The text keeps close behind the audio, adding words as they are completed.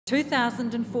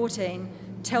2014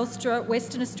 Telstra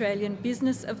Western Australian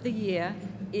Business of the Year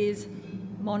is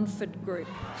Montfort Group.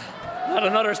 Not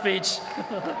another speech.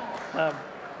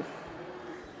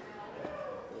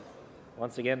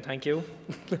 Once again, thank you.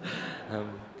 I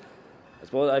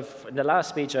suppose in the last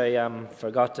speech I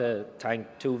forgot to thank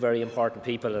two very important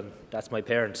people, and that's my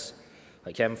parents.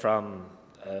 I came from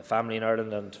a family in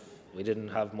Ireland and we didn't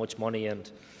have much money,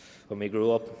 and when we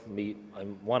grew up,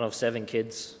 I'm one of 7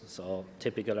 kids, so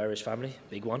typical Irish family,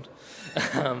 big one.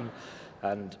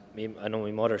 And I know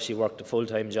my mother, she worked a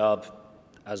full-time job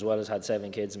as well as had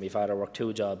 7 kids, and my father worked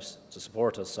 2 jobs to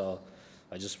support us, so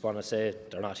I just want to say,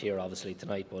 they're not here obviously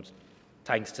tonight, but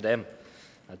thanks to them.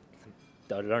 I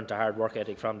learned the hard work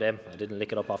ethic from them. I didn't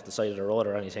lick it up off the side of the road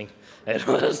or anything.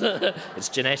 It's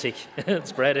genetic,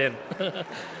 it's bred in.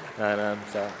 And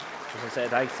so I just say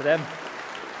thanks to them.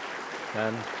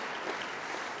 And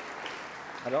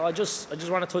I just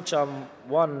want to touch on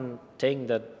one thing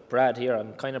that Brad here,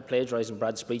 I'm kind of plagiarising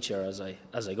Brad's speech here as I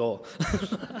go.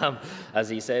 As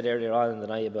he said earlier on in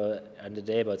the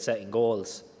day about setting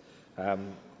goals.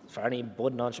 For any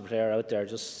budding entrepreneur out there,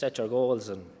 just set your goals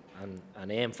and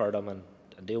aim for them and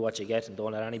do what you get, and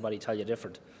don't let anybody tell you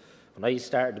different. When I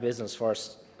started the business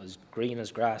first, I was green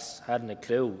as grass, hadn't a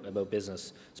clue about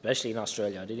business, especially in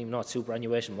Australia. I didn't even know what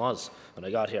superannuation was when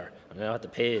I got here, and I had to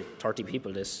pay 30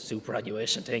 people this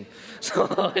superannuation thing, so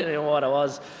I didn't know what it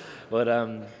was. But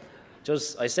I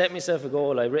set myself a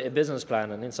goal. I wrote a business plan,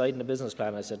 and inside in the business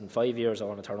plan I said in 5 years I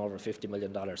want to turn over $50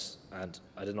 million, and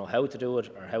I didn't know how to do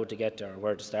it or how to get there or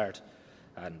where to start.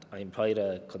 And I employed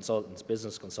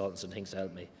business consultants and things to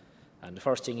help me. And the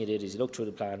first thing he did is he looked through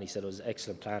the plan. He said it was an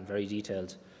excellent plan, very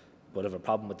detailed, but I have a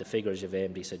problem with the figures you've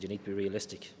aimed. He said you need to be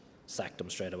realistic. Sacked him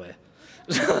straight away.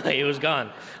 He was gone.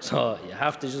 So you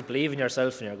have to just believe in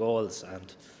yourself and your goals,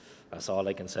 and that's all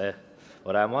I can say.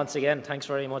 But once again, thanks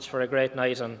very much for a great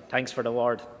night, and thanks for the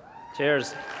award.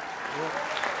 Cheers.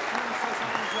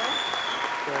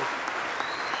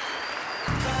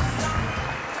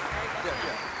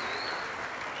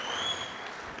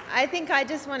 I think I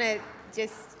just want to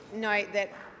note that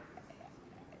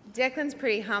Declan's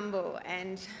pretty humble,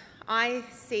 and I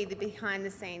see the behind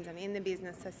the scenes. I'm in the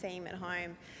business, I see him at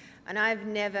home, and I've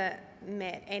never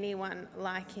met anyone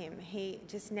like him. He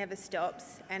just never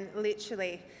stops, and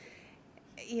literally,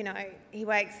 you know, he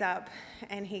wakes up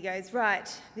and he goes,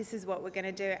 right, this is what we're going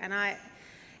to do. And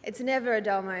it's never a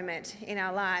dull moment in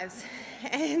our lives.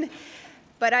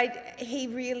 But he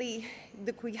really,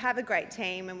 look, we have a great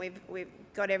team and we've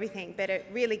got everything, but it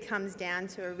really comes down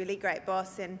to a really great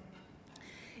boss. And,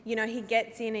 you know, he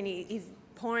gets in and he's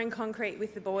pouring concrete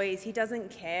with the boys. He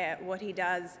doesn't care what he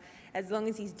does as long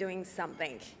as he's doing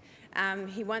something.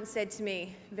 He once said to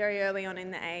me very early on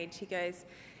in the age, he goes,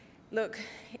 look,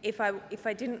 if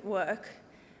I didn't work,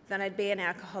 then I'd be an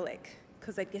alcoholic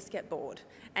because I'd just get bored.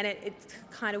 And it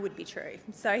kind of would be true.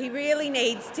 So he really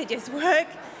needs to just work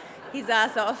his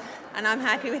ass off, and I'm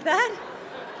happy with that.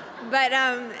 But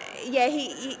yeah,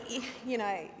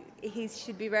 he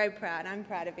should be very proud. I'm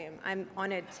proud of him. I'm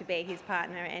honoured to be his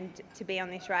partner and to be on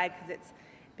this ride because it's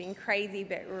been crazy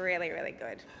but really, really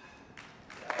good.